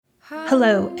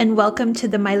Hello, and welcome to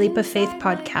the My Leap of Faith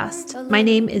podcast. My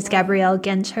name is Gabrielle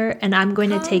Genter, and I'm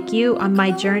going to take you on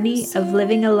my journey of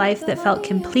living a life that felt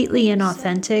completely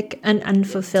inauthentic and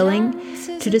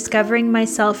unfulfilling, to discovering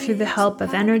myself through the help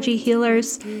of energy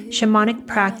healers, shamanic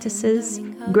practices,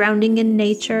 grounding in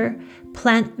nature,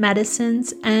 plant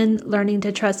medicines, and learning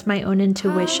to trust my own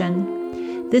intuition.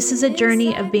 This is a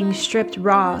journey of being stripped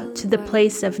raw to the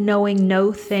place of knowing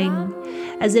no thing.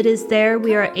 As it is there,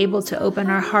 we are able to open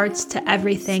our hearts to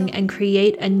everything and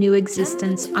create a new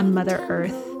existence on Mother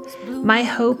Earth. My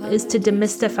hope is to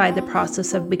demystify the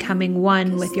process of becoming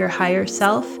one with your higher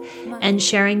self and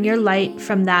sharing your light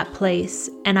from that place.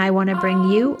 And I want to bring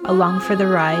you along for the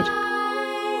ride.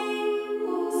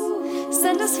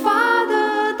 Send us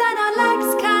farther than our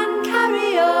legs can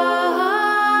carry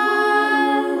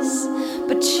us,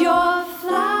 but you're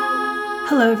fly.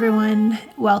 Hello everyone,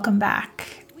 welcome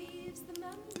back.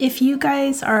 If you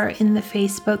guys are in the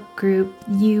Facebook group,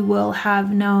 you will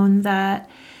have known that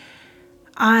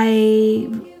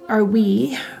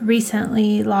we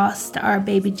recently lost our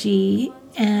baby G,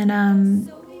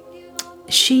 and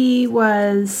she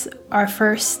was our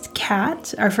first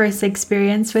cat, our first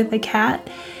experience with a cat.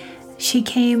 She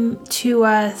came to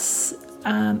us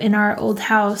in our old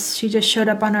house. She just showed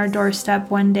up on our doorstep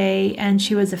one day, and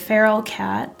she was a feral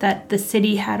cat that the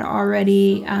city had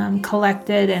already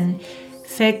collected and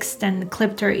fixed and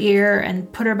clipped her ear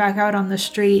and put her back out on the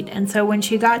street. And so when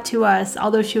she got to us,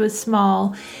 although she was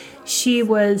small, she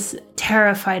was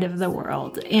terrified of the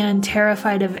world and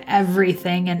terrified of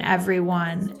everything and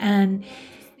everyone. And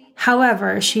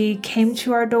however, she came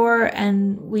to our door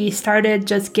and we started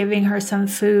just giving her some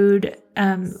food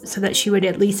so that she would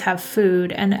at least have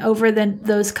food. And over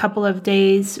those couple of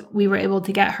days, we were able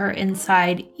to get her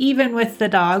inside, even with the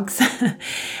dogs.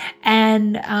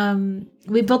 And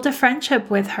we built a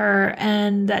friendship with her,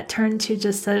 and that turned to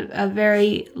just a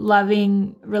very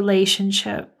loving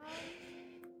relationship.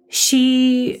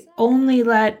 She only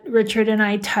let Richard and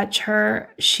I touch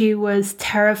her. She was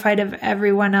terrified of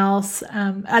everyone else,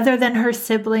 other than her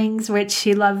siblings, which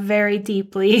she loved very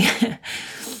deeply.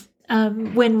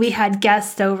 When we had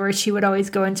guests over, she would always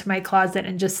go into my closet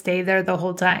and just stay there the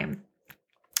whole time.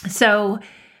 So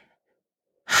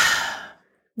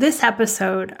this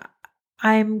episode,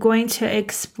 I'm going to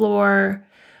explore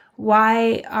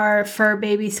why our fur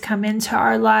babies come into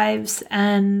our lives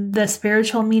and the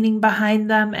spiritual meaning behind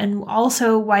them, and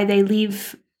also why they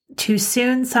leave too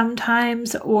soon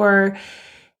sometimes, or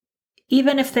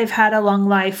even if they've had a long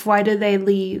life, why do they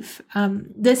leave?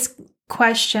 This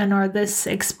question or this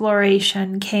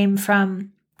exploration came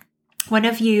from one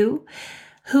of you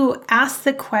who asked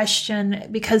the question,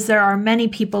 because there are many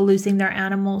people losing their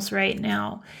animals right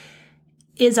now.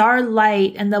 Is our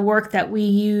light and the work that we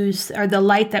use, or the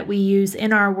light that we use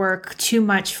in our work, too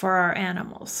much for our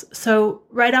animals? So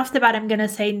right off the bat, I'm going to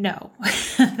say no.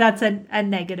 That's a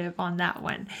negative on that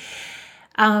one.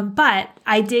 But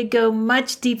I did go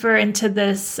much deeper into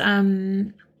this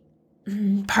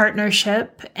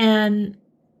partnership, and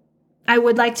I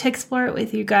would like to explore it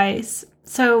with you guys.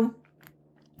 So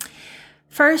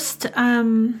first,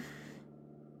 the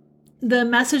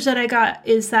message that I got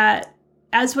is that,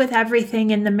 as with everything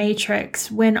in the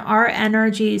matrix, when our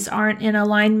energies aren't in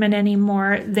alignment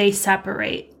anymore, they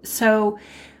separate. So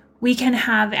we can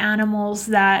have animals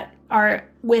that are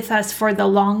with us for the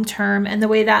long term. And the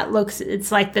way that looks, it's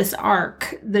like this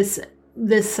arc, this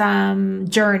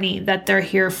journey that they're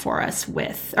here for us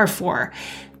with, or for.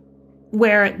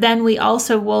 Where then we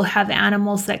also will have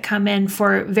animals that come in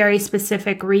for very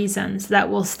specific reasons that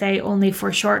will stay only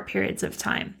for short periods of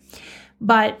time.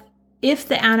 But if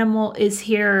the animal is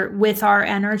here with our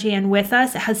energy and with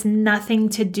us, it has nothing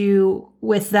to do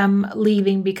with them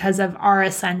leaving because of our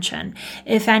ascension.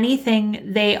 If anything,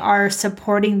 they are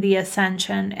supporting the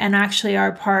ascension and actually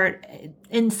are part,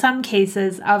 in some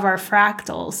cases, of our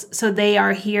fractals. So they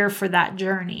are here for that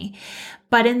journey.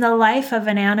 But in the life of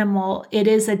an animal, it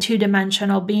is a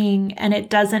two-dimensional being, and it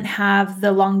doesn't have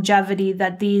the longevity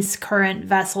that these current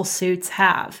vessel suits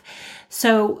have.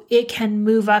 So it can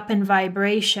move up in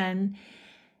vibration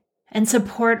and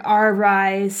support our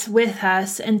rise with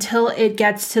us until it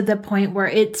gets to the point where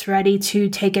it's ready to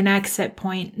take an exit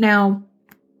point. Now,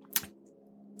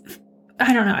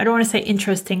 I don't know, I don't want to say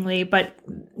interestingly, but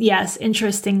yes,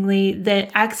 interestingly,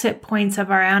 the exit points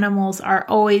of our animals are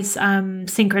always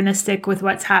synchronistic with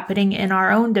what's happening in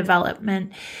our own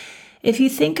development. If you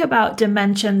think about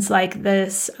dimensions like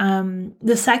this,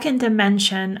 the second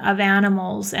dimension of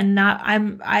animals, and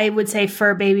I would say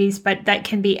fur babies, but that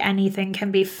can be anything, can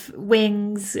be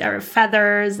wings or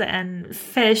feathers and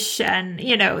fish and,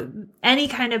 any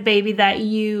kind of baby that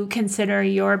you consider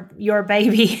your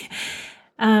baby,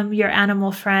 your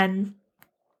animal friend,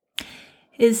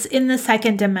 is in the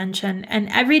second dimension, and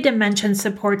every dimension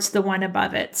supports the one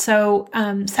above it. So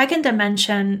second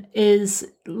dimension is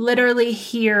literally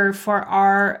here for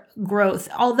our growth.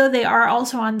 Although they are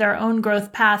also on their own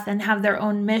growth path and have their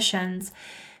own missions,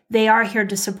 they are here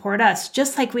to support us.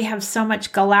 Just like we have so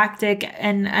much galactic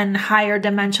and higher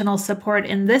dimensional support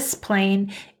in this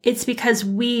plane, it's because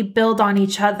we build on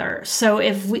each other. So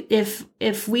if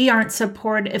they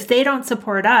don't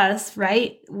support us,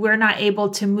 right, we're not able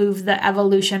to move the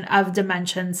evolution of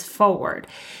dimensions forward.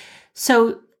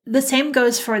 So the same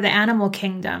goes for the animal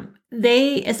kingdom.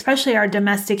 They, especially our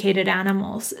domesticated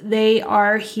animals, they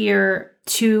are here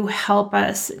to help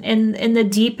us in the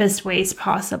deepest ways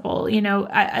possible.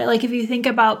 I like, if you think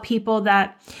about people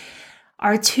that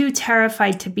are too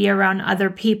terrified to be around other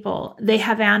people, they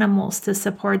have animals to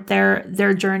support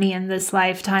their journey in this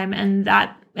lifetime. And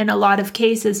that, in a lot of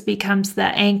cases, becomes the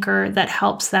anchor that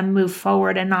helps them move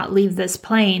forward and not leave this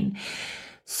plane.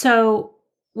 So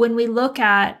when we look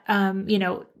at,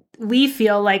 we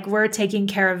feel like we're taking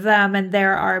care of them and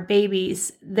they're our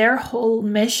babies. Their whole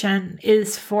mission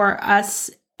is for us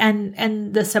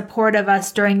and the support of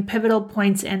us during pivotal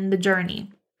points in the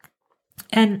journey.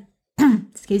 And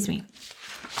excuse me,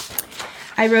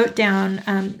 I wrote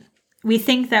down, we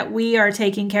think that we are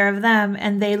taking care of them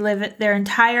and they live their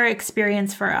entire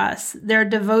experience for us. Their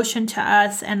devotion to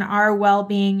us and our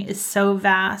well-being is so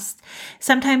vast.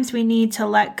 Sometimes we need to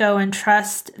let go and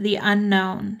trust the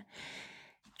unknown.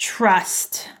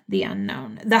 Trust the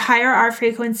unknown. The higher our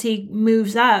frequency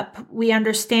moves up, we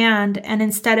understand, and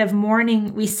instead of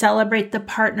mourning, we celebrate the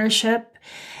partnership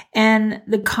and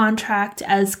the contract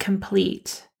as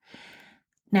complete.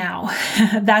 Now,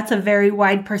 that's a very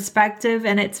wide perspective,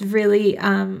 and it's really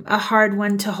a hard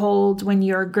one to hold when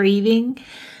you're grieving.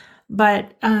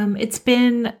 But it's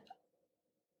been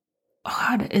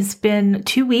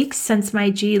 2 weeks since my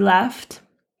G left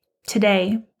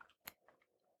today.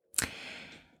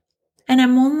 And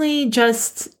I'm only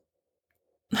just,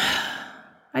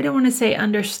 I don't want to say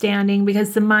understanding,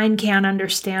 because the mind can't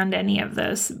understand any of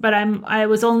this, but I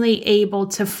was only able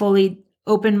to fully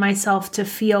open myself to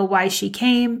feel why she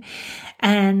came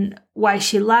and why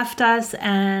she left us,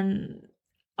 and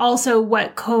also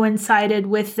what coincided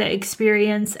with the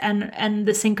experience and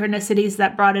the synchronicities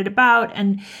that brought it about.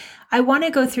 And I want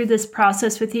to go through this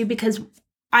process with you because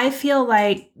I feel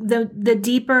like the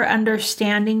deeper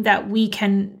understanding that we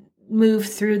can move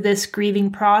through this grieving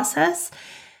process,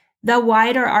 the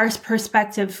wider our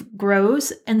perspective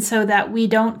grows, and so that we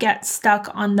don't get stuck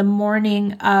on the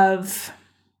mourning of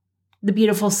the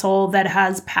beautiful soul that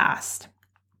has passed.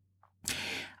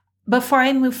 Before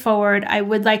I move forward, I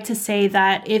would like to say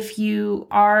that if you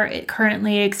are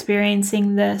currently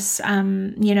experiencing this,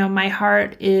 my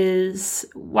heart is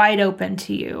wide open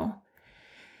to you.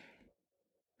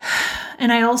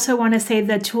 And I also want to say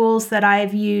the tools that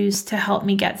I've used to help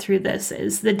me get through this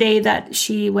is the day that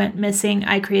she went missing,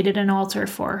 I created an altar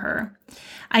for her.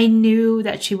 I knew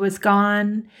that she was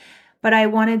gone, but I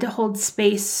wanted to hold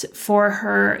space for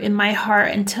her in my heart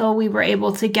until we were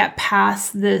able to get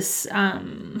past this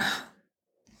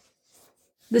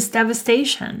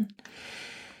devastation.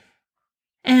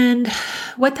 And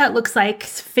what that looks like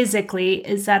physically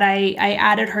is that I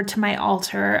added her to my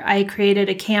altar. I created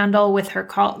a candle with her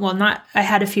I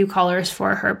had a few colors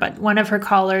for her, but one of her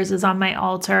colors is on my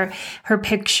altar. Her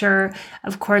picture,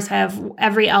 of course, I have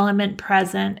every element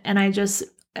present. And as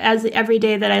every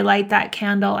day that I light that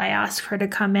candle, I ask her to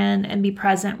come in and be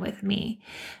present with me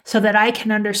so that I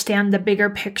can understand the bigger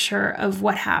picture of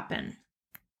what happened.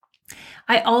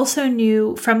 I also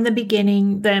knew from the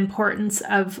beginning the importance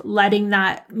of letting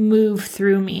that move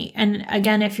through me. And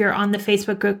again, if you're on the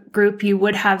Facebook group, you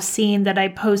would have seen that I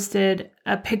posted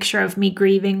a picture of me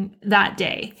grieving that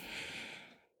day.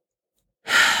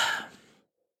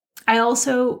 I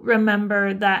also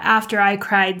remember that after I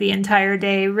cried the entire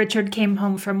day, Richard came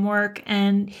home from work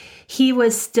and he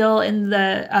was still in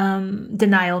the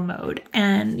denial mode.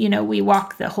 And, we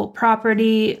walked the whole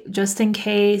property just in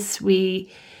case.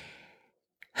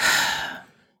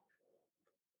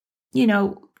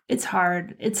 It's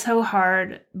hard. It's so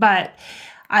hard. But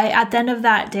at the end of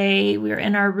that day, we were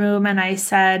in our room and I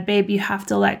said, babe, you have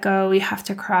to let go. You have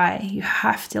to cry. You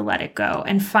have to let it go.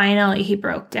 And finally he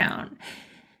broke down.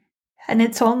 And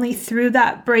it's only through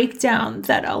that breakdown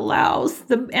that allows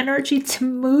the energy to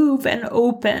move and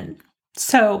open.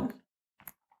 So,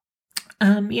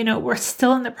 we're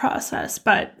still in the process,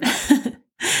 but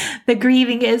the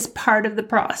grieving is part of the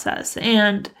process.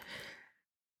 And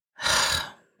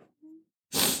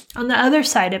on the other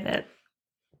side of it,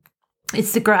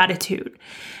 it's the gratitude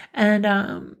and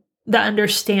the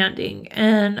understanding.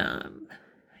 And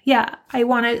I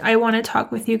want to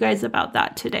talk with you guys about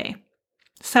that today.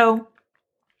 So,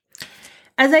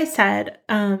 as I said,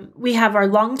 we have our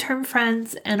long-term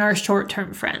friends and our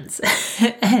short-term friends.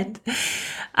 And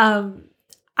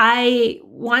I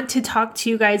want to talk to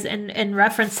you guys in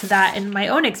reference to that in my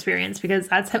own experience, because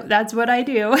that's what I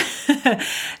do.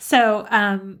 So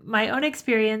my own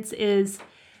experience is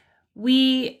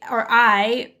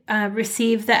I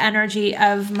received the energy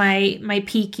of my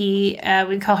Peaky,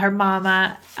 we call her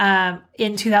Mama,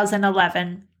 in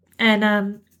 2011.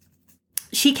 And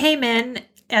she came in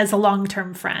as a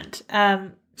long-term friend.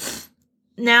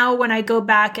 Now, when I go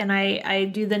back and I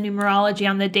do the numerology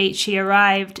on the date she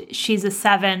arrived, she's a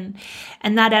 7,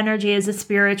 and that energy is a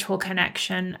spiritual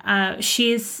connection.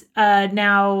 She's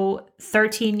now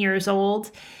 13 years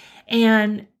old,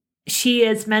 and she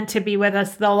is meant to be with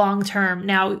us the long term.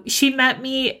 Now, she met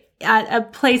me at a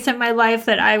place in my life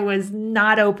that I was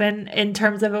not open in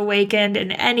terms of awakened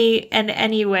in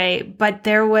any way, but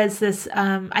there was this,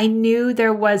 I knew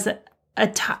there was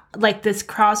like this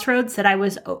crossroads that I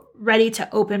was ready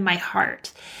to open my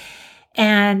heart.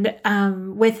 And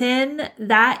within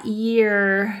that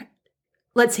year,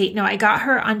 I got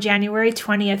her on January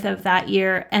 20th of that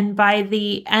year. And by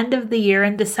the end of the year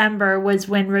in December was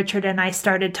when Richard and I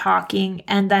started talking.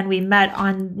 And then we met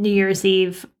on New Year's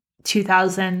Eve,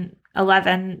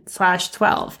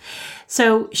 2011/12.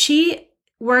 So she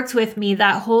worked with me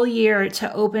that whole year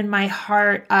to open my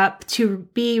heart up to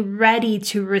be ready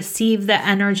to receive the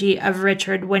energy of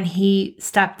Richard when he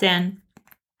stepped in.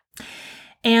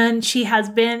 And she has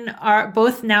been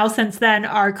both now since then,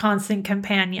 our constant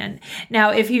companion. Now,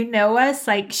 if you know us,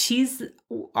 like, she's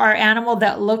our animal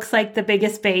that looks like the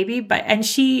biggest baby, but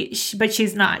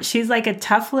she's not. She's like a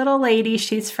tough little lady.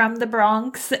 She's from the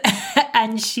Bronx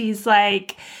and she's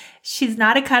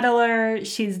not a cuddler.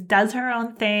 She does her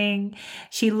own thing.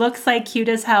 She looks like cute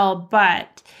as hell,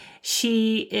 but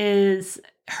she is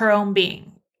her own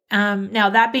being. Now,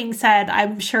 that being said,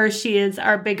 I'm sure she is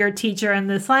our bigger teacher in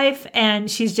this life, and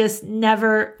she's just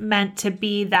never meant to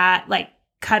be that like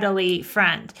cuddly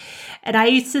friend. And I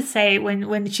used to say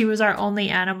when she was our only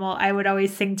animal, I would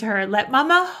always sing to her, "Let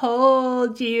Mama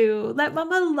hold you, let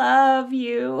Mama love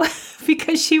you,"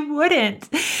 because she wouldn't.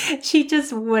 She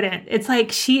just wouldn't. It's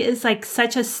like she is like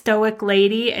such a stoic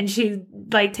lady, and she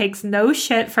like takes no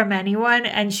shit from anyone,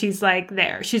 and she's like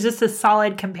there. She's just a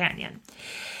solid companion.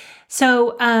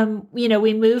 So,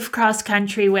 we moved cross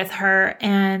country with her.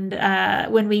 And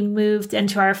when we moved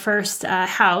into our first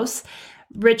house,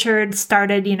 Richard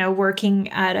started, working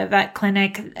at a vet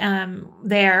clinic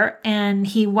there. And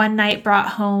he one night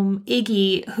brought home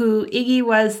Iggy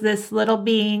was this little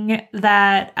being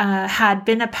that had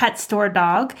been a pet store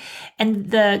dog.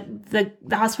 And the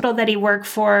hospital that he worked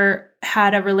for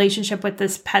had a relationship with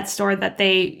this pet store that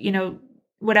they,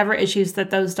 whatever issues that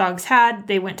those dogs had,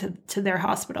 they went to their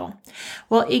hospital.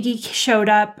 Well, Iggy showed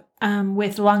up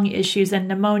with lung issues and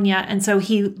pneumonia. And so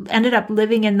he ended up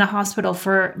living in the hospital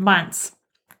for months.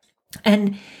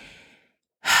 And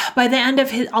by the end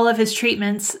of all of his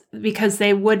treatments, because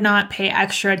they would not pay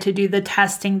extra to do the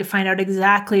testing to find out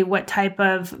exactly what type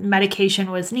of medication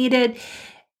was needed,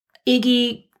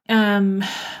 Iggy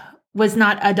was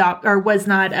not an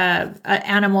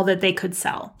animal that they could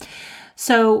sell.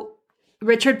 So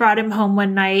Richard brought him home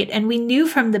one night, and we knew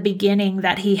from the beginning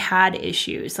that he had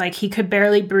issues. Like, he could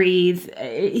barely breathe.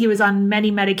 He was on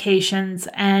many medications,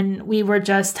 and we were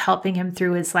just helping him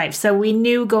through his life. So we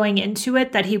knew going into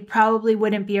it that he probably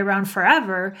wouldn't be around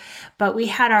forever, but we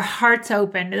had our hearts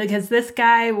open because this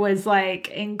guy was like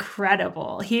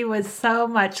incredible. He was so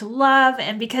much love,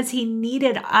 and because he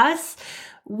needed us,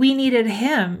 we needed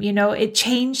him. It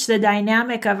changed the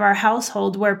dynamic of our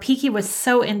household where Peaky was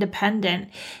so independent.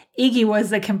 Iggy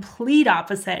was the complete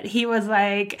opposite. He was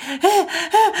like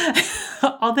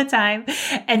all the time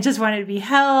and just wanted to be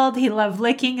held. He loved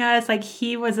licking us. Like,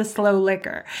 he was a slow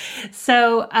licker.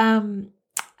 So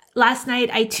last night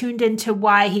I tuned into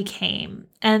why he came.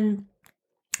 And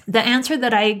the answer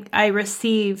that I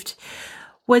received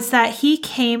was that he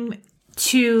came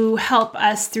to help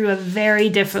us through a very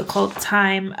difficult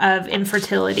time of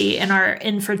infertility in our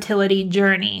infertility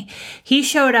journey. He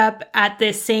showed up at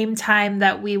the same time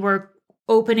that we were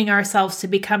opening ourselves to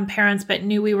become parents, but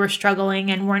knew we were struggling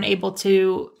and weren't able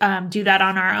to do that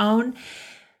on our own.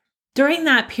 During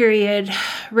that period,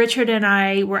 Richard and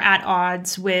I were at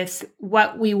odds with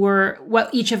what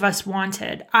each of us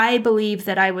wanted. I believed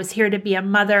that I was here to be a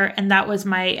mother, and that was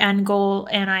my end goal,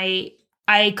 and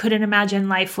I couldn't imagine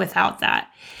life without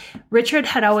that. Richard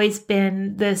had always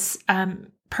been this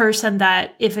person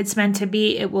that if it's meant to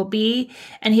be, it will be.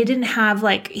 And he didn't have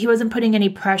he wasn't putting any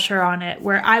pressure on it,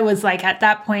 where I was at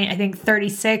that point, I think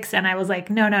 36. And I was like,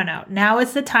 no, now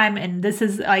is the time. And this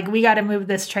is we got to move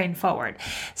this train forward.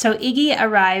 So Iggy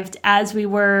arrived as we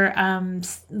were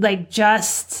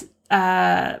just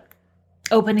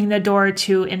opening the door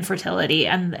to infertility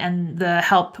and the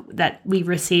help that we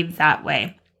received that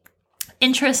way.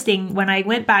 Interesting, when I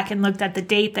went back and looked at the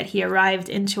date that he arrived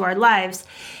into our lives,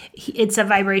 it's a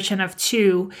vibration of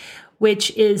 2,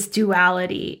 which is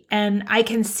duality. And I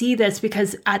can see this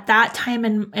because at that time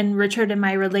in Richard and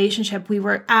my relationship, we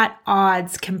were at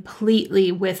odds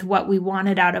completely with what we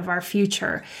wanted out of our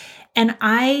future. And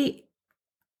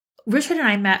Richard and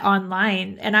I met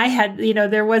online, and I had,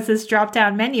 there was this drop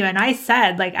down menu, and I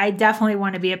said, I definitely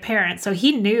want to be a parent. So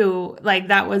he knew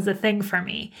that was a thing for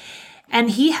me. And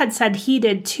he had said he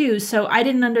did too. So I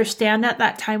didn't understand at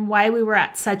that time why we were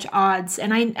at such odds.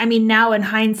 And I mean, now in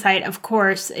hindsight, of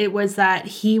course, it was that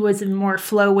he was in more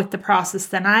flow with the process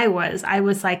than I was. I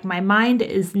was my mind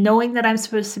is knowing that I'm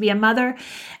supposed to be a mother,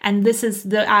 and this is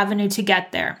the avenue to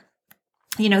get there.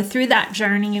 Through that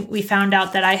journey, we found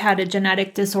out that I had a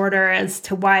genetic disorder as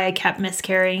to why I kept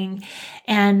miscarrying.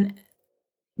 And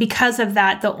because of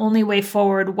that, the only way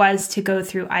forward was to go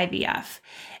through IVF.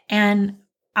 And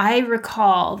I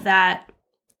recall that,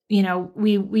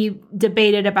 we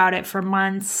debated about it for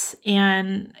months,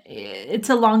 and it's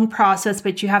a long process,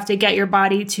 but you have to get your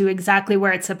body to exactly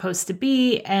where it's supposed to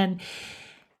be. And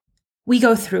we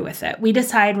go through with it. We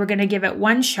decide we're going to give it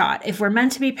one shot. If we're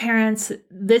meant to be parents,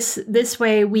 this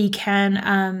way we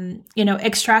can,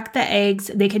 extract the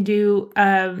eggs. They can do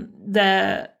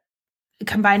the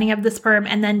combining of the sperm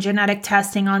and then genetic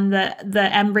testing on the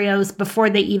embryos before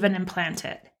they even implant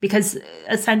it. Because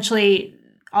essentially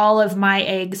all of my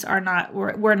eggs were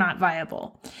not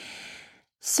viable.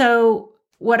 So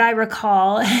what I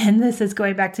recall, and this is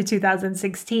going back to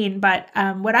 2016, but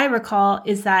what I recall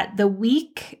is that the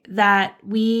week that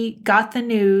we got the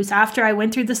news, after I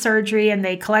went through the surgery and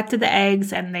they collected the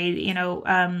eggs and they,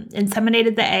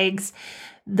 inseminated the eggs,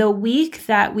 the week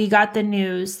that we got the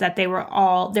news that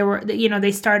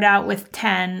they start out with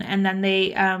 10 and then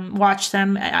they watch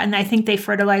them, and I think they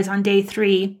fertilize on day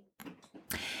 3.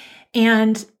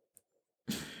 And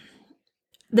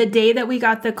the day that we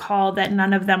got the call that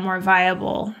none of them were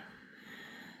viable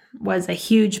was a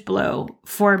huge blow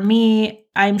for me.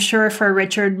 I'm sure for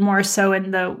Richard more so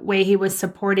in the way he was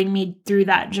supporting me through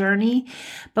that journey.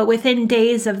 But within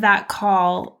days of that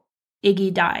call,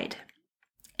 Iggy died.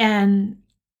 And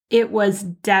it was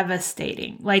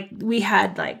devastating. We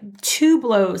had 2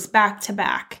 blows back to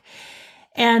back.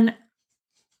 And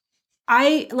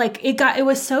it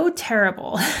was so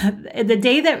terrible. The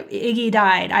day that Iggy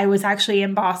died, I was actually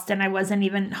in Boston. I wasn't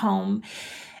even home.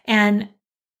 And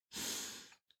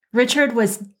Richard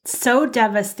was so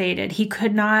devastated. He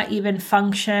could not even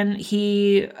function.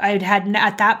 I had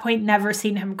at that point never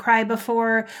seen him cry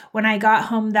before. When I got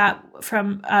home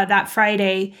from that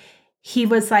Friday, he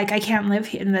was like, I can't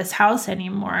live in this house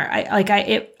anymore.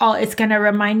 It's going to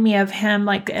remind me of him,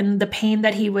 and the pain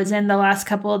that he was in the last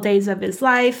couple of days of his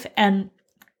life. And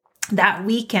that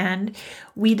weekend,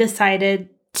 we decided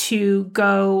to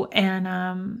go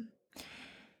and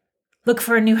look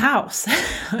for a new house.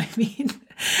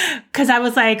 Because I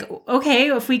was like,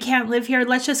 okay, if we can't live here,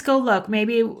 let's just go look.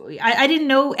 Maybe I didn't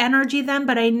know energy then,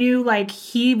 but I knew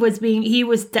he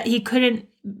couldn't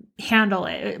handle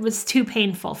it. It was too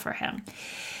painful for him.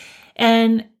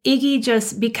 And Iggy,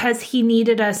 just because he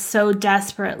needed us so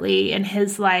desperately in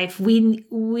his life,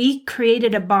 we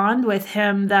created a bond with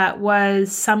him that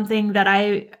was something that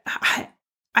I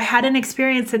hadn't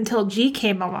experienced until G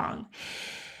came along.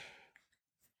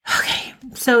 Okay,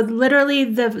 so literally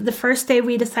the first day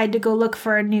we decided to go look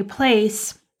for a new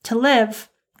place to live,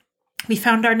 we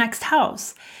found our next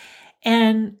house.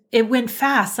 And it went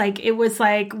fast. It was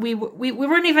we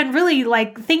weren't even really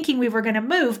thinking we were going to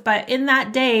move. But in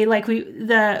that day,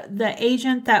 the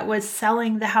agent that was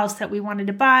selling the house that we wanted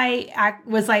to buy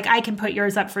was like, I can put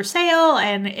yours up for sale.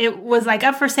 And it was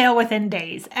up for sale within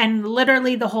days. And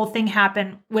literally the whole thing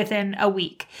happened within a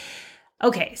week.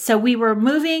 Okay, so we were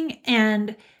moving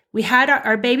and we had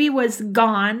our baby was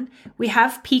gone. We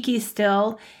have Peaky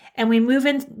still. And we move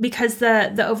in because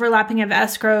the overlapping of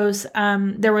escrows,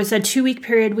 there was a 2-week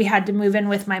period we had to move in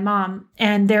with my mom.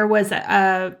 And there was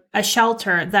a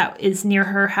shelter that is near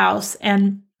her house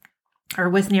or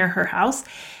was near her house.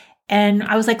 And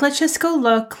I was like, let's just go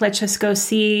look. Let's just go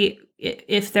see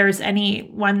if there's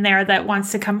anyone there that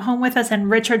wants to come home with us. And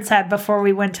Richard said before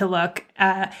we went to look,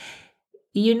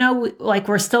 like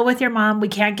we're still with your mom. We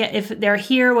can't if they're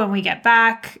here when we get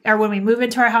back or when we move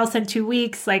into our house in 2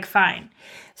 weeks, like fine.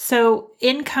 So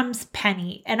in comes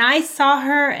Penny, and I saw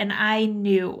her and I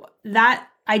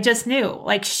just knew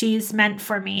like she's meant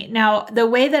for me. Now, the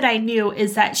way that I knew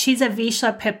is that she's a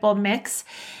Vizsla Pitbull mix.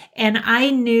 And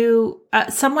I knew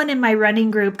someone in my running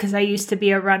group, because I used to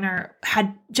be a runner,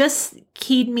 had just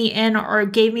keyed me in or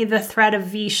gave me the thread of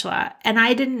Vizsla. And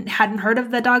I hadn't heard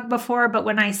of the dog before, but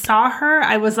when I saw her,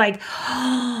 I was like,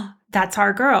 oh, that's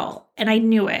our girl. And I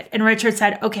knew it. And Richard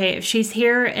said, okay, if she's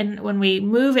here and when we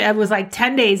move, it was like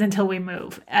 10 days until we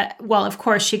move. Well, of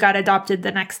course, she got adopted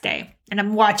the next day. And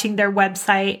I'm watching their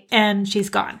website and she's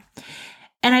gone.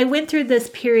 And I went through this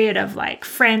period of like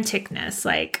franticness,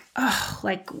 like, oh,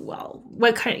 like, well,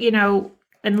 what kind,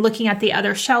 and looking at the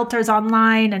other shelters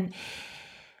online.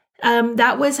 And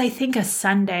that was, I think, a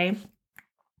Sunday.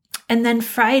 And then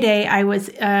Friday, I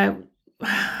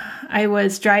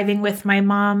was driving with my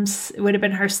mom's, it would have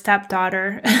been her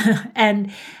stepdaughter.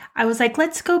 And I was like,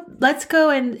 let's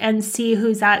go and see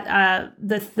who's at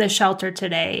the shelter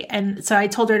today. And so I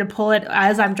told her to pull it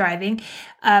as I'm driving,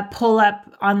 pull up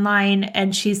online,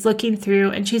 and she's looking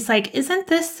through and she's like, isn't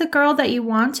this the girl that you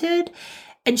wanted?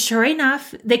 And sure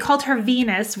enough, they called her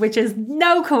Venus, which is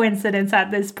no coincidence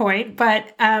at this point,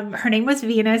 but her name was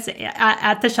Venus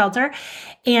at the shelter.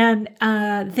 And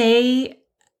they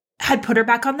had put her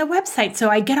back on the website. So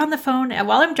I get on the phone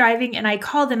while I'm driving and I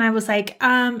called and I was like,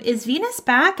 is Venus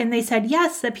back? And they said,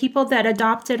 yes, the people that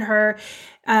adopted her,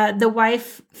 the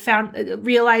wife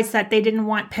realized that they didn't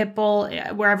want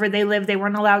Pitbull wherever they live. They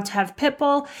weren't allowed to have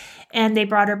Pitbull and they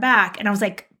brought her back. And I was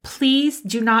like, please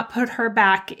do not put her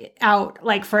back out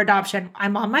like for adoption.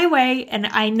 I'm on my way and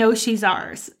I know she's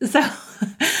ours. So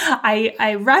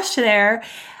I rushed there.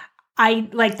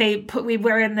 We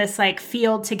were in this like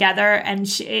field together and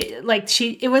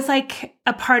it was like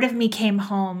a part of me came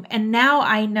home. And now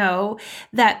I know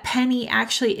that Penny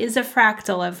actually is a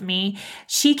fractal of me.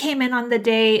 She came in on the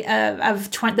day of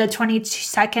the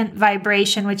 22nd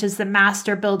vibration, which is the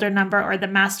master builder number or the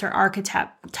master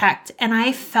architect. And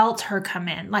I felt her come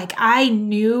in. Like I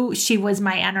knew she was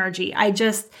my energy.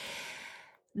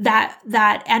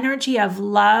 That energy of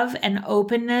love and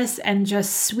openness and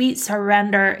just sweet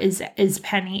surrender is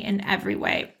Penny in every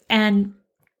way. And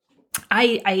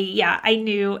I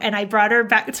knew, and I brought her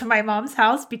back to my mom's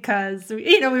house because,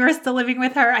 we were still living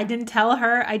with her. I didn't tell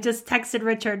her. I just texted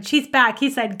Richard, she's back. He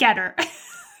said, get her.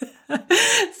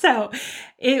 So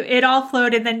it all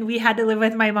flowed. And then we had to live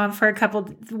with my mom for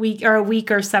a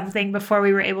week or something before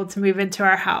we were able to move into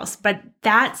our house. But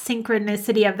that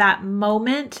synchronicity of that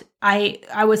moment,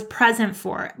 I was present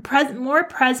for, more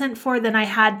present for than I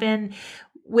had been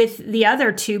with the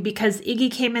other two, because Iggy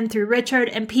came in through Richard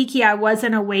and Peaky, I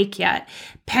wasn't awake yet.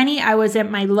 Penny, I was at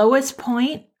my lowest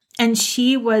point, and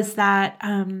she was that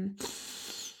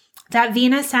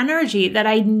Venus energy that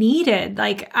I needed.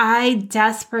 Like I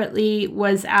desperately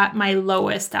was at my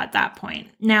lowest at that point.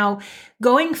 Now,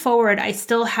 going forward, I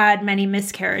still had many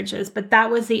miscarriages, but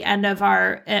that was the end of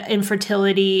our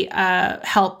infertility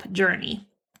help journey.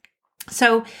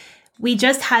 So we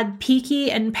just had Peaky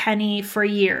and Penny for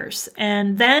years.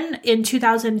 And then in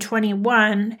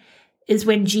 2021 is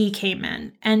when G came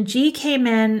in. And G came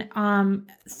in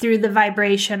through the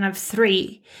vibration of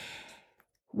 3.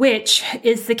 Which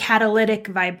is the catalytic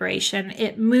vibration.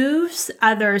 It moves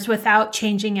others without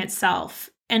changing itself.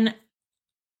 And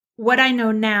what I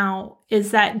know now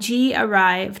is that G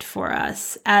arrived for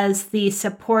us as the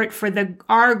support for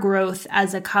our growth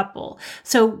as a couple.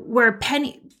 So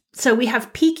we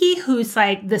have Peaky, who's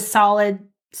like the solid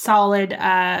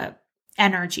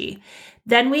energy.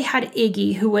 Then we had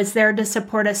Iggy, who was there to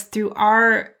support us through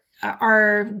our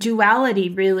duality,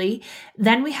 really.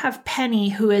 Then we have Penny,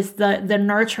 who is the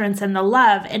nurturance and the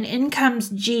love, and in comes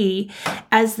G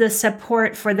as the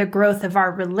support for the growth of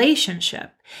our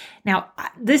relationship. Now,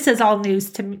 this is all new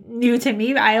to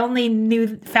me. I only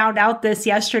found out this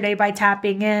yesterday by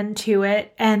tapping into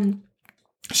it, and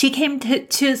she came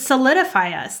to solidify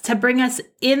us, to bring us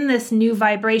in this new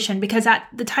vibration, because at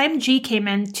the time G came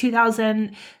in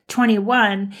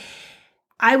 2021,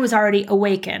 I was already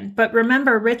awakened. But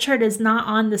remember, Richard is not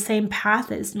on the same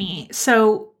path as me.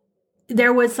 So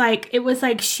it was like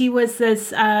she was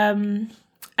this,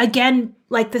 a again,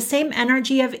 like the same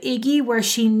energy of Iggy, where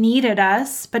she needed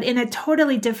us, but in a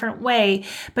totally different way.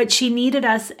 But she needed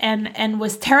us and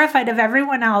was terrified of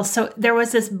everyone else. So there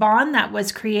was this bond that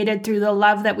was created through the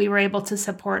love that we were able to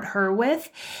support her with.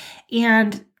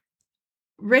 And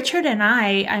Richard and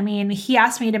I mean, he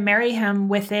asked me to marry him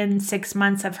within 6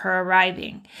 months of her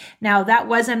arriving. Now, that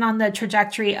wasn't on the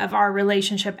trajectory of our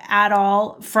relationship at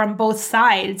all from both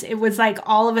sides. It was like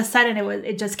all of a sudden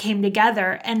it just came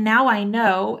together. And now I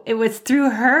know it was through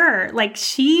her. Like,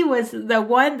 she was the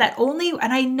one that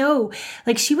and I know,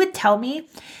 like, she would tell me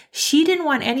she didn't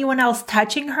want anyone else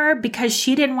touching her because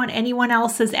she didn't want anyone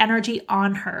else's energy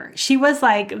on her. She was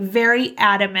like very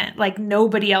adamant, like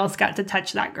nobody else got to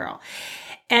touch that girl.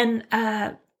 And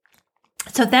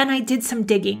so then I did some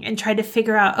digging and tried to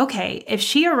figure out, okay, if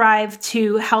she arrived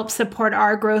to help support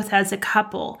our growth as a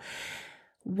couple,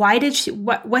 why did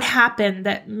what happened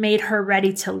that made her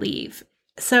ready to leave?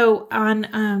 So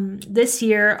on this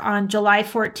year, on July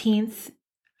 14th,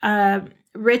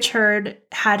 Richard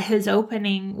had his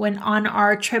opening when on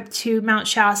our trip to Mount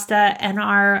Shasta and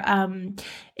our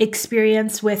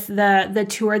experience with the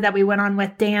tour that we went on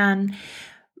with Dan.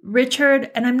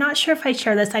 Richard, and I'm not sure if I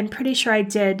share this, I'm pretty sure I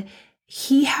did,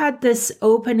 he had this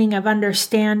opening of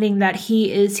understanding that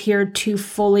he is here to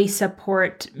fully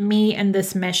support me and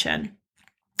this mission.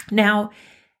 Now,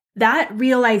 that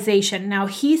realization, now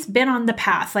he's been on the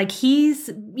path, like he's,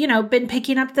 been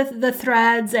picking up the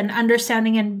threads and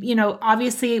understanding, and,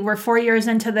 obviously we're 4 years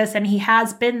into this and he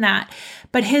has been that,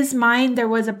 but his mind, there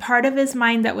was a part of his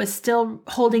mind that was still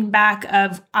holding back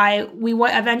of,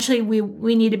 eventually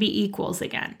we need to be equals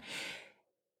again.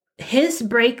 His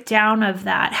breakdown of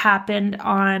that happened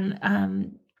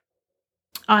on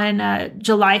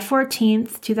July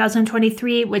 14th,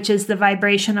 2023, which is the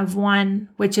vibration of 1,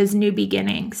 which is new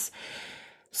beginnings.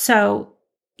 So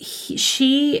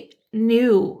she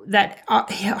knew that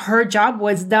her job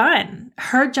was done.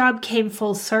 Her job came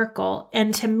full circle.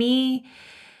 And to me,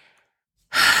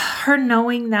 her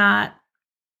knowing that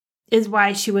is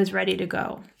why she was ready to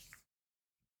go.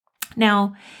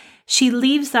 Now, she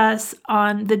leaves us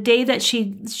on the day that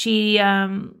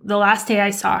the last day I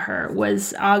saw her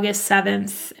was August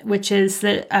 7th, which is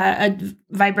a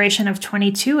vibration of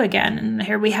 22 again. And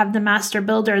here we have the master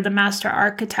builder, the master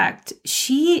architect.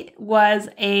 She was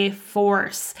a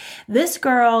force. This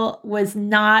girl was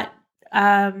not,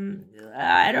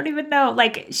 I don't even know,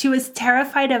 like she was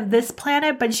terrified of this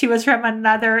planet, but she was from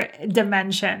another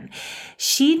dimension.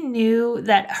 She knew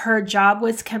that her job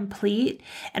was complete.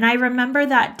 And I remember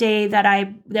that day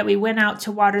that we went out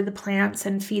to water the plants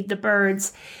and feed the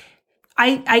birds.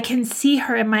 I can see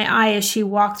her in my eye as she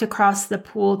walked across the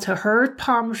pool to her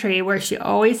palm tree where she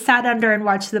always sat under and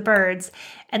watched the birds.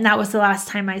 And that was the last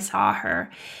time I saw her.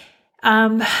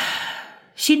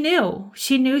 She knew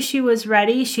she was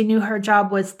ready. She knew her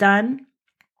job was done.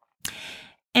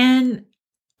 And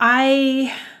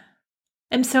I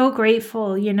am so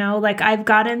grateful, like I've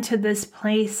gotten to this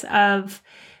place of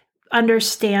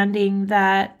understanding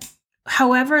that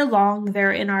however long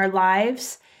they're in our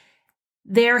lives,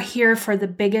 they're here for the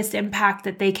biggest impact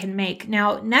that they can make.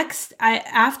 Now, next, right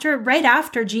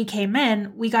after G came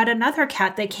in, we got another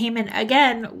cat that came in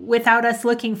again without us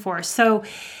looking for. So,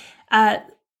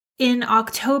 in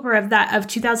October of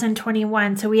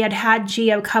 2021, so we had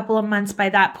G a couple of months by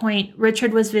that point.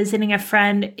 Richard was visiting a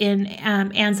friend in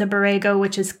Anza Borrego,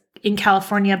 which is in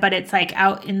California, but it's like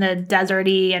out in the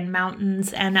deserty and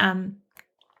mountains. And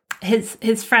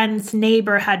his friend's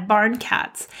neighbor had barn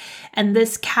cats. And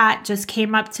this cat just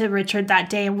came up to Richard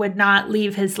that day and would not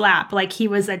leave his lap. Like he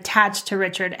was attached to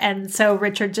Richard. And so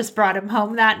Richard just brought him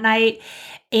home that night.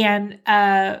 And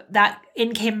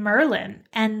in came Merlin.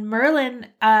 And Merlin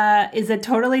is a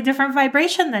totally different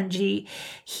vibration than G.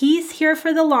 He's here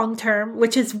for the long term,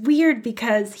 which is weird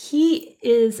because he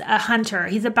is a hunter.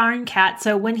 He's a barn cat.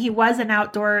 So when he was an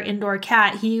indoor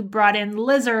cat, he brought in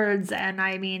lizards and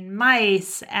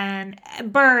mice and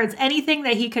birds. Anything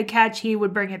that he could catch, he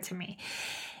would bring it to me.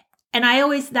 And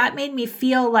that made me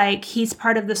feel like he's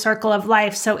part of the circle of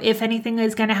life. So if anything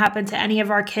is going to happen to any of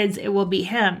our kids, it will be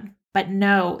him. But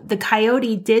no, the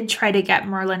coyote did try to get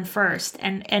Merlin first,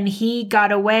 and he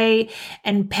got away,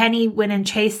 and Penny went and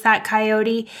chased that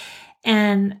coyote,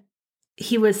 and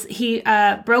he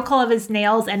broke all of his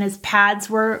nails and his pads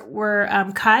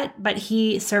were cut, but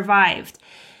he survived.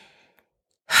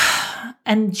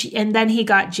 And then he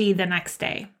got G the next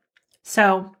day.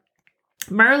 So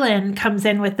Merlin comes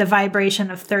in with the vibration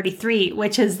of 33,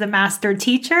 which is the master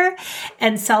teacher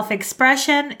and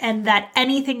self-expression, and that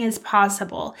anything is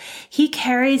possible. He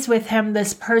carries with him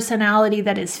this personality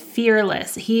that is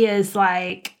fearless. He is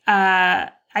like,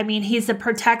 I mean, he's a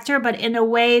protector, but in a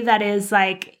way that is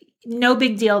like no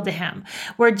big deal to him.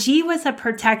 Where G was a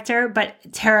protector,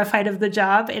 but terrified of the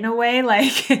job in a way,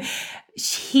 like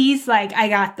he's like, I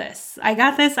got this.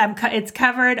 It's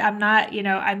covered. I'm not,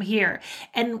 I'm here.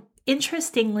 And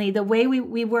interestingly, the way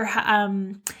we were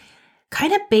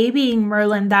kind of babying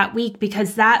Merlin that week,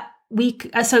 because that week,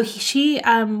 she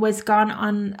was gone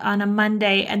on a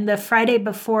Monday, and the Friday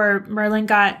before, Merlin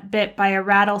got bit by a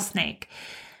rattlesnake.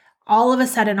 All of a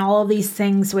sudden, all of these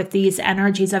things with these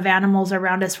energies of animals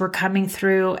around us were coming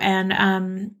through.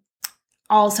 And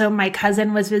also my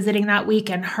cousin was visiting that week,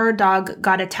 and her dog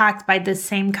got attacked by this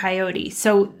same coyote.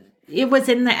 So it was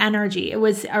in the energy. It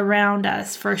was around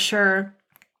us for sure.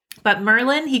 But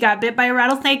Merlin, he got bit by a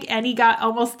rattlesnake, and he got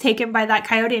almost taken by that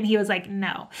coyote, and he was like,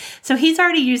 no. So he's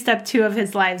already used up 2 of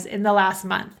his lives in the last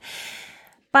month.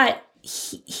 But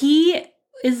he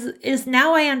is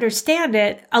now, I understand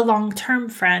it, a long-term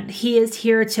friend. He is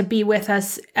here to be with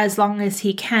us as long as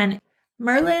he can.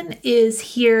 Merlin is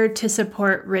here to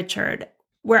support Richard.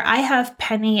 Where I have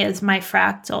Penny as my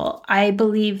fractal, I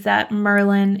believe that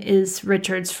Merlin is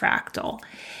Richard's fractal.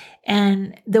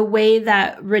 And the way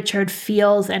that Richard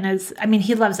feels and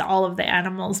he loves all of the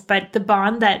animals, but the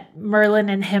bond that Merlin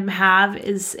and him have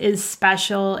is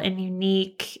special and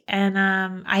unique. And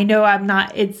I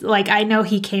know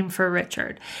he came for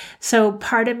Richard. So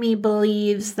part of me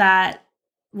believes that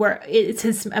it's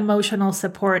his emotional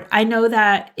support. I know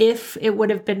that if it would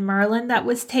have been Merlin that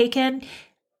was taken,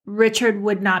 Richard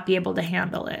would not be able to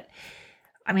handle it.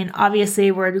 I mean, obviously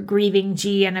we're grieving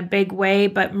G in a big way,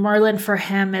 but Merlin for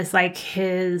him is like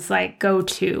his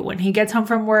go-to. When he gets home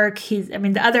from work,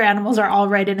 the other animals are all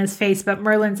right in his face, but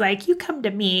Merlin's like, you come to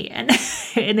me. And,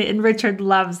 and Richard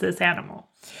loves this animal.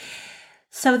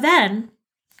 So then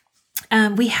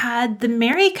we had the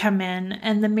Mary come in,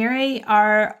 and the Mary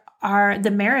are the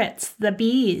Merritts, the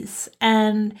bees.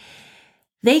 And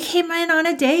they came in on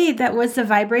a day that was the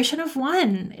vibration of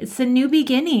 1. It's the new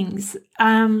beginnings.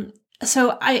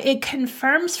 So it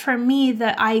confirms for me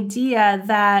the idea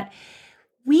that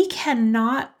we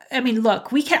cannot,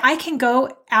 I can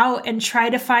go out and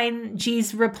try to find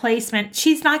G's replacement.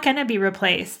 She's not going to be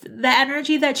replaced. The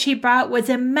energy that she brought was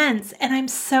immense. And I'm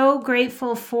so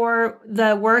grateful for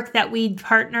the work that we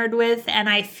partnered with. And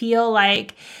I feel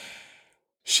like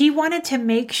she wanted to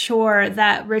make sure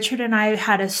that Richard and I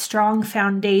had a strong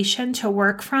foundation to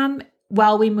work from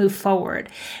while we move forward.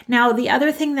 Now, the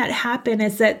other thing that happened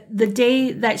is that the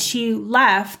day that she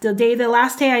left, the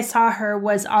last day I saw her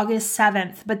was August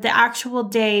 7th, but the actual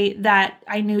day that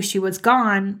I knew she was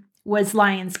gone was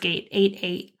Lionsgate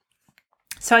 8/8.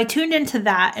 So I tuned into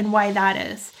that and why that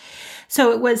is.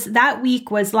 So that week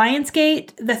was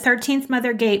Lionsgate, the 13th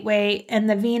Mother Gateway, and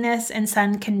the Venus and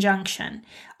Sun conjunction,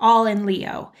 all in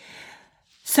Leo.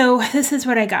 So this is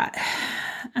what I got.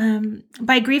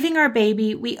 By grieving our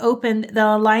baby, we opened the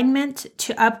alignment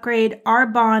to upgrade our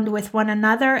bond with one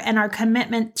another and our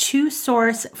commitment to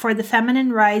Source for the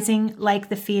feminine rising like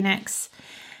the phoenix.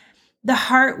 The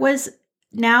heart was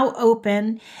now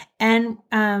open, and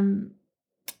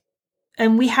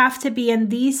we have to be in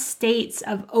these states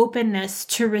of openness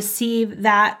to receive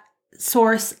that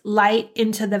Source light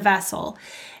into the vessel.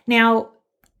 Now,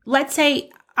 let's say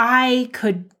I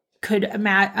could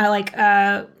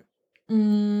imagine,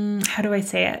 how do I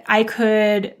say it? I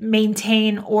could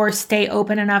maintain or stay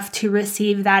open enough to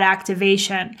receive that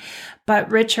activation,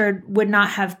 but Richard would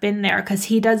not have been there because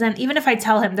he doesn't, even if I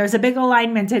tell him there's a big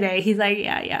alignment today, he's like,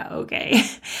 yeah, okay.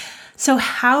 So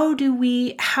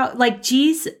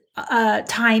G's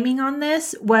timing on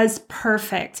this was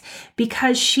perfect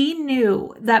because she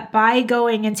knew that by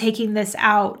going and taking this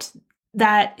out,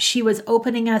 that she was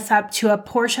opening us up to a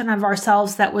portion of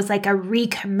ourselves that was like a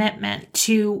recommitment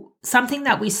to something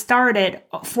that we started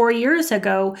 4 years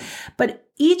ago. But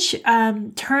each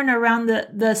turn around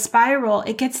the spiral,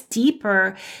 it gets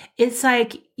deeper. It's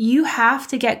like you have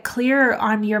to get clear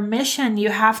on your mission. You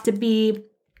have to be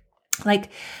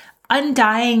like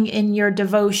undying in your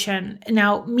devotion.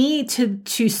 Now, me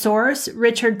to Source,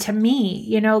 Richard to me,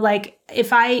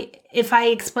 if I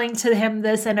explain to him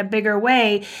this in a bigger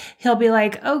way, he'll be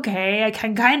like, okay, I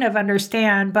can kind of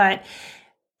understand. But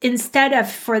instead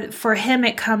of for him,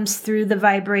 it comes through the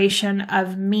vibration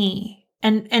of me.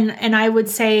 And I would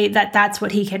say that that's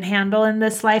what he can handle in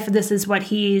this life. This is what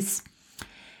he's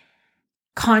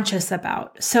conscious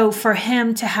about. So for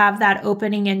him to have that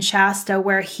opening in Shasta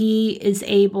where he is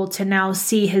able to now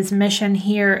see his mission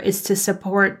here is to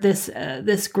support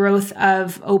this growth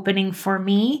of opening for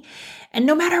me. And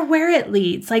no matter where it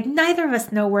leads, like neither of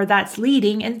us know where that's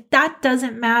leading, and that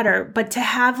doesn't matter. But to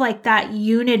have like that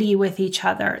unity with each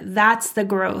other, that's the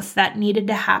growth that needed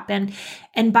to happen.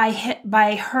 And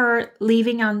by her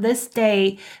leaving on this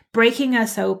day, breaking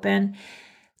us open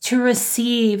to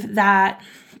receive that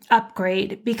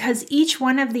upgrade, because each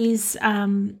one of these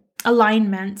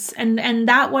alignments, and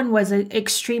that one was an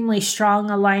extremely strong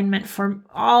alignment for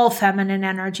all feminine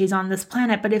energies on this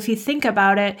planet. But if you think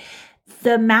about it,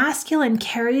 the masculine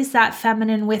carries that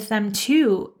feminine with them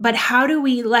too. But how do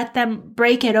we let them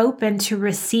break it open to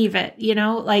receive it? You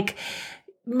know, like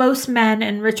most men,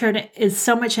 and Richard is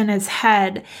so much in his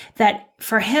head that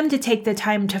for him to take the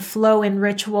time to flow in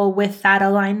ritual with that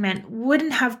alignment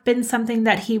wouldn't have been something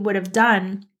that he would have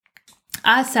done.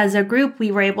 Us as a group,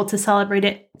 we were able to celebrate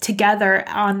it together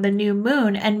on the new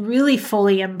moon and really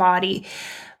fully embody.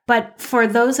 But for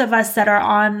those of us that are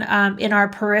on in our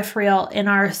peripheral, in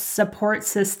our support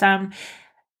system,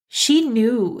 she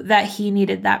knew that he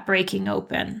needed that breaking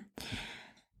open.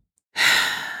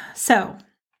 So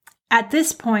at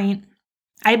this point,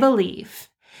 I believe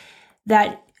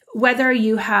that whether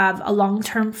you have a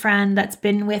long-term friend that's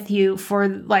been with you for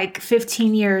like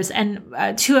 15 years, and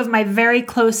two of my very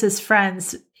closest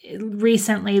friends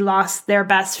recently lost their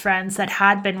best friends that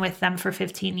had been with them for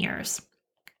 15 years.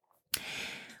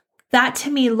 That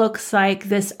to me looks like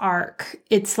this arc.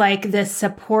 It's like this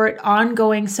support,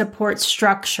 ongoing support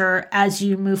structure as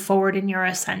you move forward in your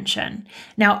ascension.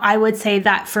 Now, I would say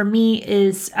that for me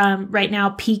is right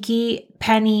now, Peaky,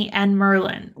 Penny, and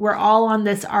Merlin. We're all on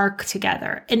this arc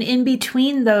together. And in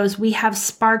between those, we have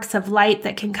sparks of light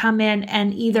that can come in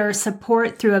and either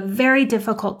support through a very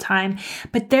difficult time,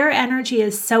 but their energy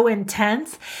is so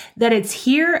intense that it's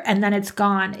here and then it's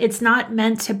gone. It's not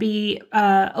meant to be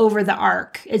over the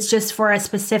arc. It's just for a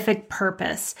specific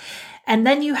purpose. And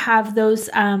then you have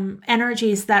those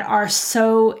energies that are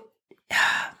so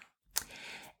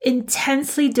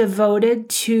intensely devoted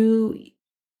to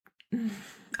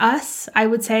us, I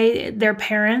would say, their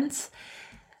parents,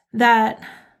 that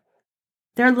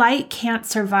their light can't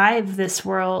survive this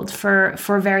world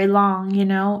for very long, you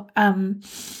know.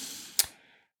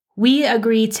 We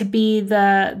agree to be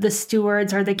the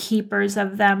stewards or the keepers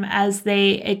of them as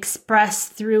they express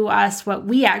through us what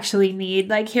we actually need.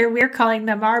 Like here, we're calling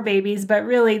them our babies, but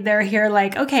really they're here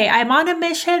like, okay, I'm on a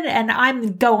mission and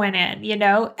I'm going in, you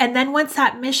know? And then once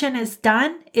that mission is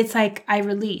done, it's like I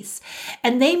release.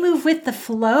 And they move with the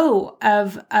flow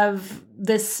of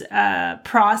this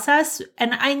process.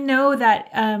 And I know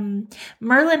that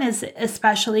Merlin is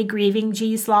especially grieving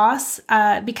G's loss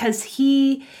because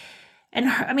he... And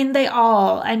her, they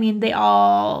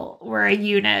all were a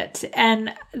unit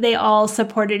and they all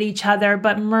supported each other,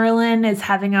 but Merlin is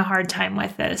having a hard time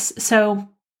with this. So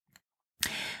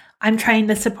I'm trying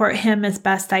to support him as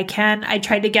best I can. I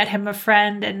tried to get him a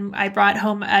friend and I brought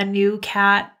home a new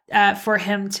cat for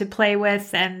him to play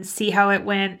with and see how it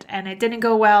went. And it didn't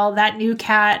go well. That new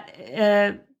cat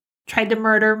tried to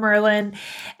murder Merlin,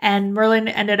 and Merlin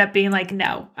ended up being like,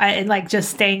 no, and like just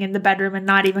staying in the bedroom and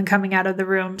not even coming out of the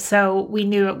room. So we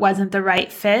knew it wasn't the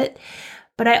right fit.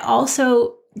 But I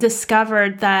also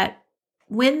discovered that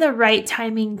when the right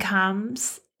timing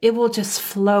comes, it will just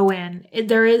flow in.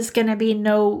 There is going to be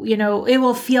no, it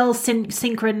will feel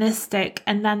synchronistic.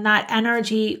 And then that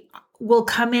energy will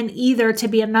come in either to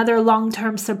be another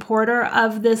long-term supporter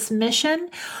of this mission,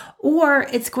 or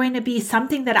it's going to be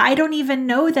something that I don't even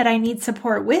know that I need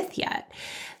support with yet.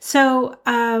 So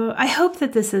I hope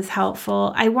that this is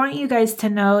helpful. I want you guys to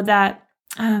know that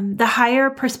the higher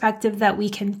perspective that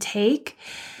we can take,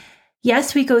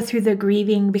 yes, we go through the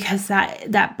grieving because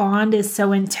that bond is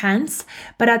so intense,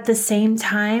 but at the same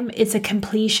time, it's a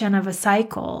completion of a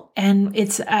cycle. And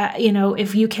it's,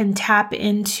 if you can tap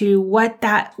into what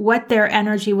their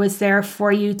energy was there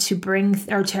for you to bring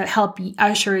or to help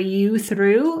usher you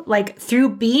through, like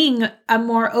through being a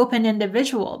more open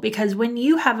individual, because when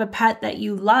you have a pet that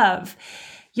you love,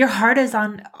 your heart is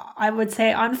on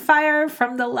fire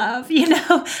from the love,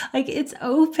 like it's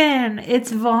open,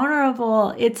 it's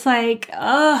vulnerable. It's like,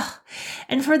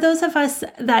 and for those of us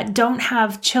that don't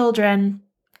have children,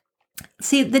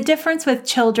 see, the difference with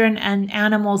children and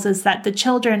animals is that the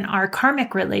children are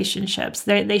karmic relationships.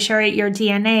 They share your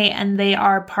DNA and they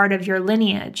are part of your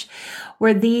lineage.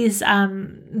 Where these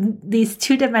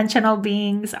two-dimensional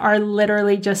beings are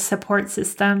literally just support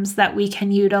systems that we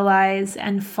can utilize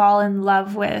and fall in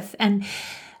love with. And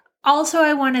also,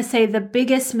 I want to say the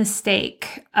biggest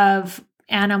mistake of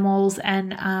animals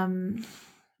and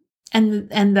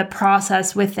the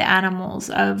process with the animals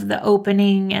of the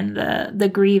opening and the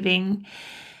grieving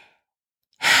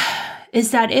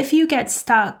is that if you get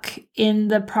stuck in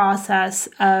the process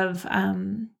of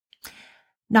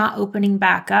not opening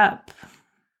back up,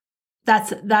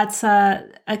 that's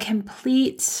a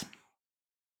complete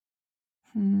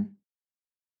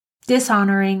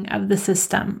dishonoring of the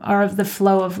system or of the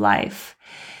flow of life.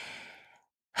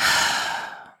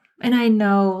 And I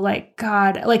know, like,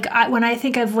 God, like when I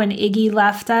think of when Iggy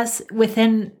left us,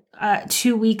 within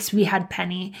 2 weeks we had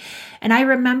Penny. And I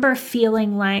remember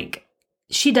feeling like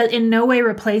she does in no way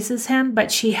replaces him,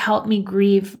 but she helped me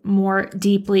grieve more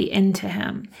deeply into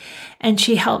him. And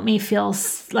she helped me feel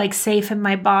like safe in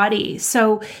my body.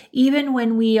 So even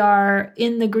when we are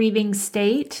in the grieving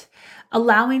state,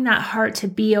 allowing that heart to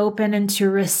be open and to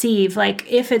receive,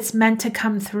 like if it's meant to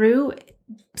come through,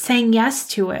 saying yes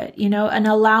to it, and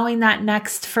allowing that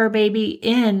next fur baby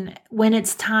in when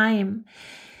it's time.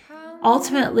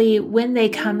 Ultimately, when they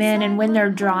come in and when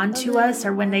they're drawn to us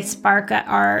or when they spark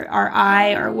our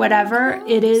eye or whatever,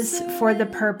 it is for the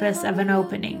purpose of an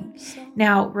opening.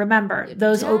 Now, remember,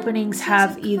 those openings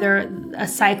have either a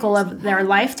cycle of their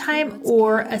lifetime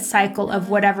or a cycle of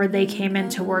whatever they came in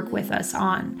to work with us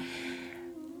on.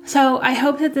 So I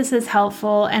hope that this is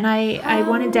helpful, and I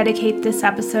want to dedicate this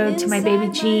episode to my baby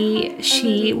G.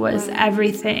 She was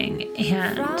everything,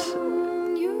 and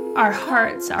our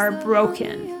hearts are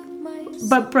broken,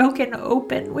 but broken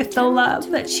open with the love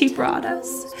that she brought us.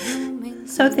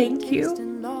 So thank you.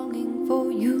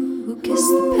 Kiss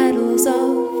the petals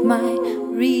of my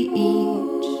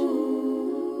reach.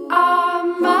 Our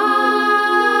minds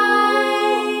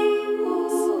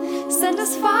send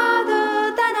us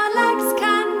farther than our legs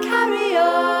can carry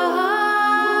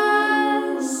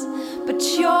us, but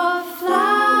your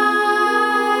flight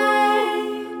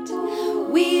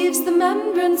weaves the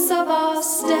membranes of our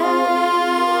step.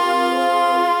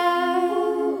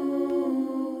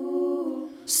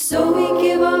 So we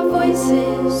give our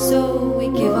voices,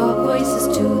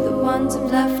 to the ones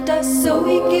who've left us. So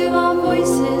we give our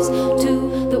voices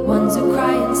to the ones who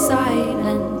cry in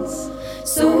silence.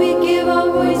 So we give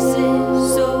our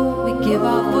voices,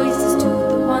 to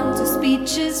the ones whose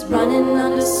speech is running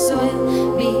under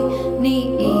soil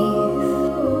beneath.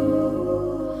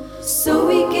 So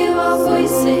we give our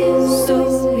voices, to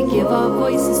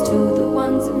the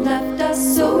ones who left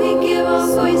us. So we give our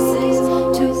voices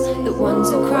to the ones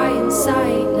who cry in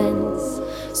silence.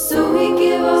 So we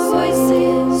give our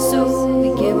voices,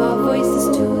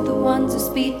 to the ones whose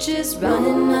speech is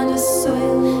running under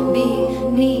soil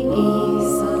beneath.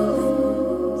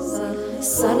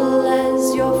 Subtle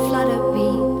as your flutter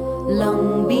beat,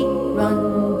 long beat,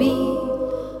 run beat,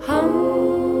 hum.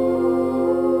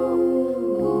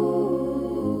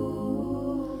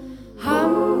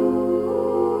 Hum.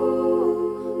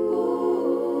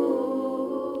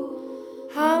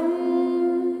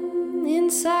 Hum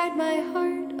inside my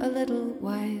heart a little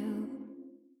while.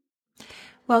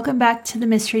 Welcome back to the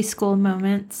Mystery School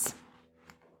Moments.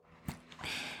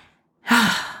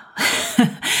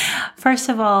 First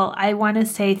of all, I want to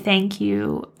say thank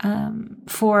you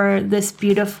for this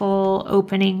beautiful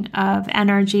opening of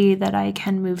energy that I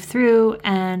can move through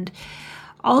and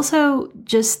also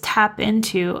just tap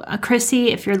into. Chrissy,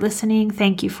 if you're listening,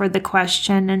 thank you for the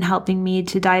question and helping me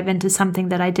to dive into something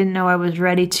that I didn't know I was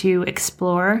ready to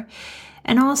explore.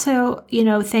 And also,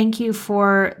 thank you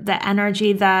for the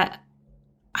energy that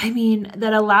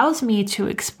allows me to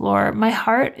explore. My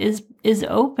heart is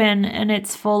open and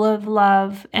it's full of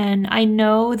love. And I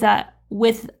know that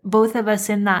with both of us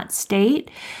in that state,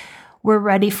 we're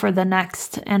ready for the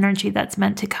next energy that's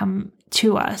meant to come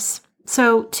to us.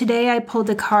 So today I pulled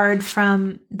a card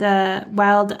from the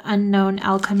Wild Unknown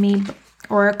Alchemy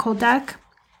Oracle deck.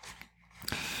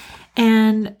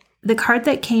 And the card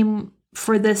that came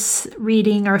for this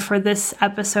reading or for this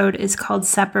episode is called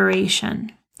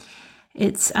Separation.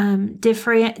 It's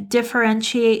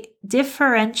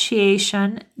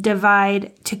differentiation,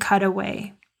 divide to cut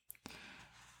away.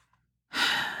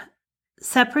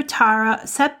 Separatio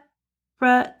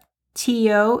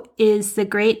is the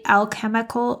great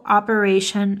alchemical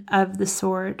operation of the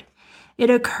sword. It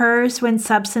occurs when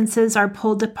substances are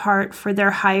pulled apart for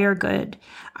their higher good,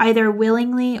 either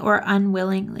willingly or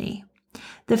unwillingly.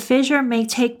 The fissure may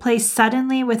take place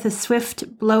suddenly with a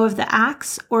swift blow of the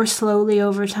axe or slowly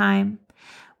over time.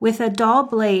 With a dull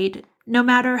blade, no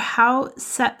matter how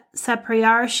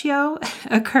separatio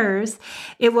occurs,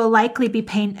 it will likely be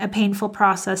a painful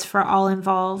process for all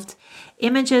involved.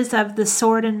 Images of the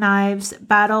sword and knives,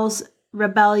 battles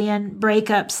rebellion,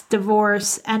 breakups,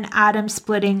 divorce, and atom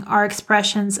splitting are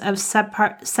expressions of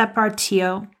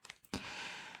separatio.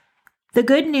 The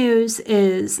good news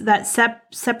is that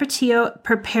separatio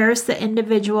prepares the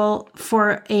individual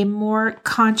for a more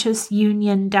conscious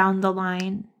union down the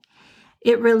line.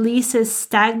 It releases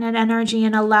stagnant energy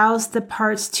and allows the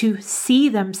parts to see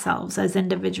themselves as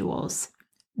individuals.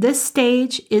 This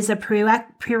stage is a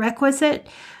prerequisite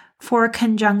for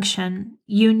conjunction,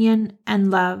 union,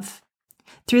 and love.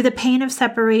 Through the pain of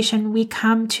separation, we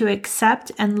come to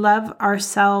accept and love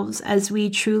ourselves as we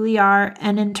truly are,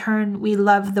 and in turn, we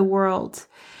love the world.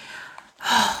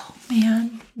 Oh,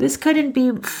 man, this couldn't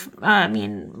be,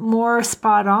 more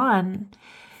spot on.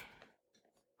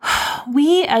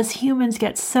 We as humans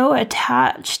get so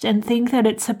attached and think that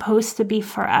it's supposed to be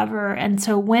forever. And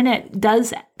so when it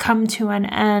does come to an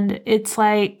end, it's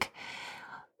like,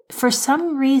 for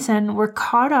some reason, we're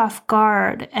caught off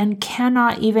guard and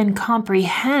cannot even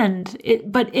comprehend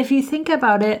it. But if you think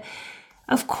about it,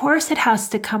 of course it has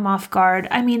to come off guard.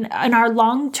 I mean, in our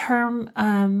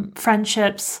long-term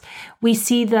friendships, we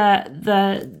see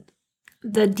the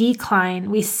decline,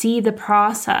 we see the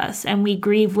process, and we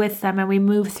grieve with them and we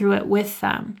move through it with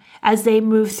them as they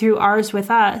move through ours with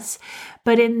us.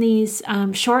 But in these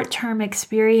short-term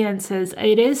experiences,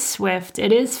 it is swift,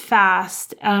 it is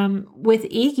fast. With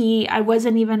Iggy, I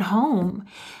wasn't even home.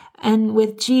 And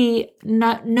with G,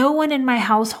 no one in my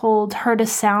household heard a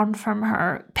sound from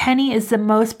her. Penny is the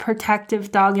most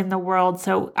protective dog in the world,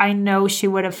 so I know she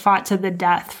would have fought to the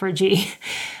death for G.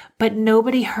 But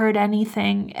nobody heard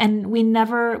anything. And we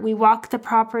walked the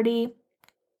property.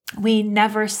 We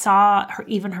never saw her,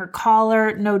 even her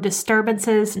collar, no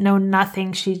disturbances, no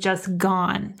nothing. She's just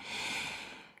gone.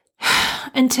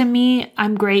 And to me,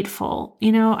 I'm grateful.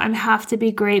 I have to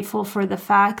be grateful for the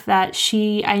fact that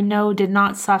she, I know, did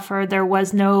not suffer. There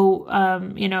was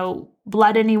no,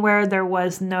 blood anywhere. There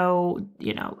was no,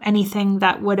 anything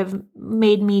that would have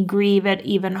made me grieve it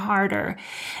even harder.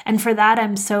 And for that,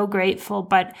 I'm so grateful.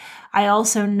 But I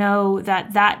also know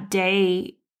that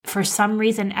day, for some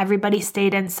reason, everybody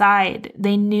stayed inside.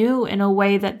 They knew in a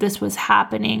way that this was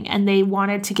happening, and they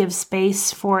wanted to give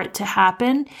space for it to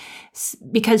happen,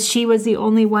 because she was the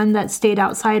only one that stayed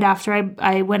outside after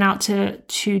I went out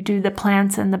to do the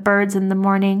plants and the birds in the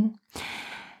morning.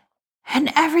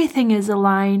 And everything is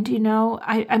aligned,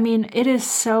 I mean, it is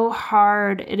so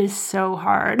hard. It is so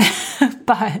hard,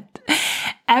 but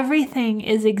everything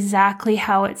is exactly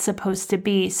how it's supposed to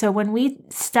be. So when we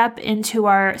step into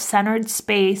our centered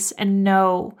space and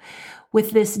know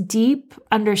with this deep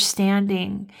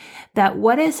understanding that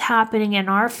what is happening in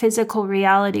our physical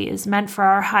reality is meant for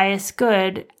our highest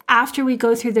good, after we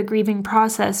go through the grieving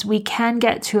process, we can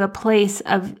get to a place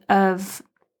of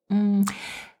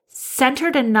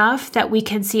centered enough that we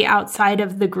can see outside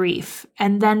of the grief,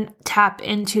 and then tap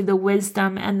into the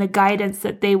wisdom and the guidance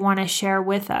that they want to share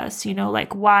with us,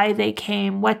 like why they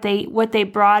came, what they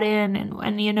brought in,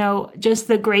 and just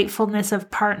the gratefulness of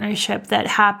partnership that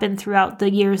happened throughout the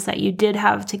years that you did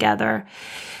have together.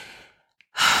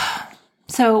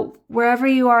 So wherever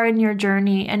you are in your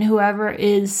journey and whoever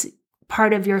is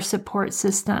part of your support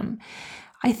system,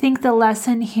 I think the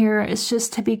lesson here is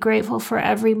just to be grateful for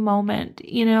every moment.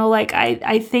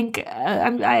 I think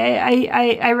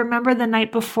I remember the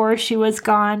night before she was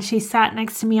gone, she sat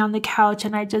next to me on the couch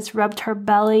and I just rubbed her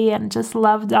belly and just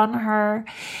loved on her.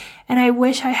 And I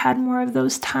wish I had more of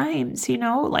those times, you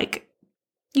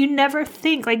never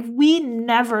think, we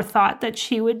never thought that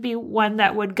she would be one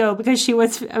that would go, because she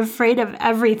was afraid of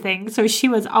everything. So she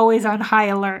was always on high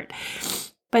alert.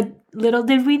 But little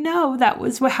did we know that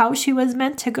was how she was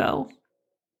meant to go.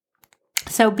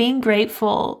 So being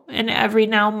grateful in every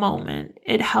now moment,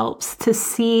 it helps to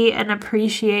see and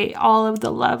appreciate all of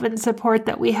the love and support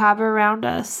that we have around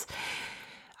us.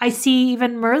 I see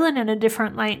even Merlin in a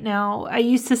different light now. I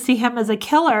used to see him as a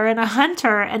killer and a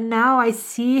hunter, and now I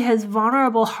see his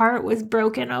vulnerable heart was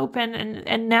broken open,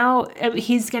 and now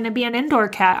he's going to be an indoor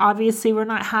cat. Obviously, we're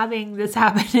not having this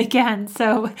happen again,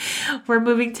 so we're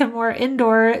moving to more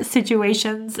indoor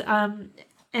situations.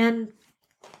 And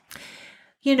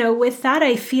with that,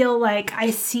 I feel like I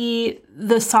see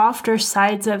the softer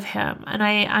sides of him, and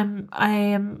I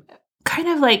am kind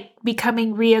of like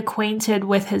becoming reacquainted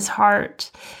with his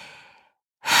heart,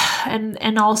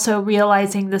 and also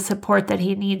realizing the support that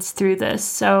he needs through this.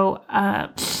 So I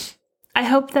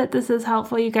hope that this is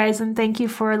helpful, you guys, and thank you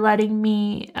for letting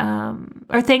me,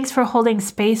 or thanks for holding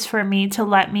space for me to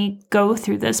let me go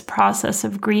through this process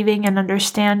of grieving and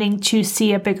understanding to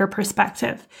see a bigger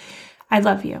perspective. I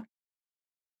love you.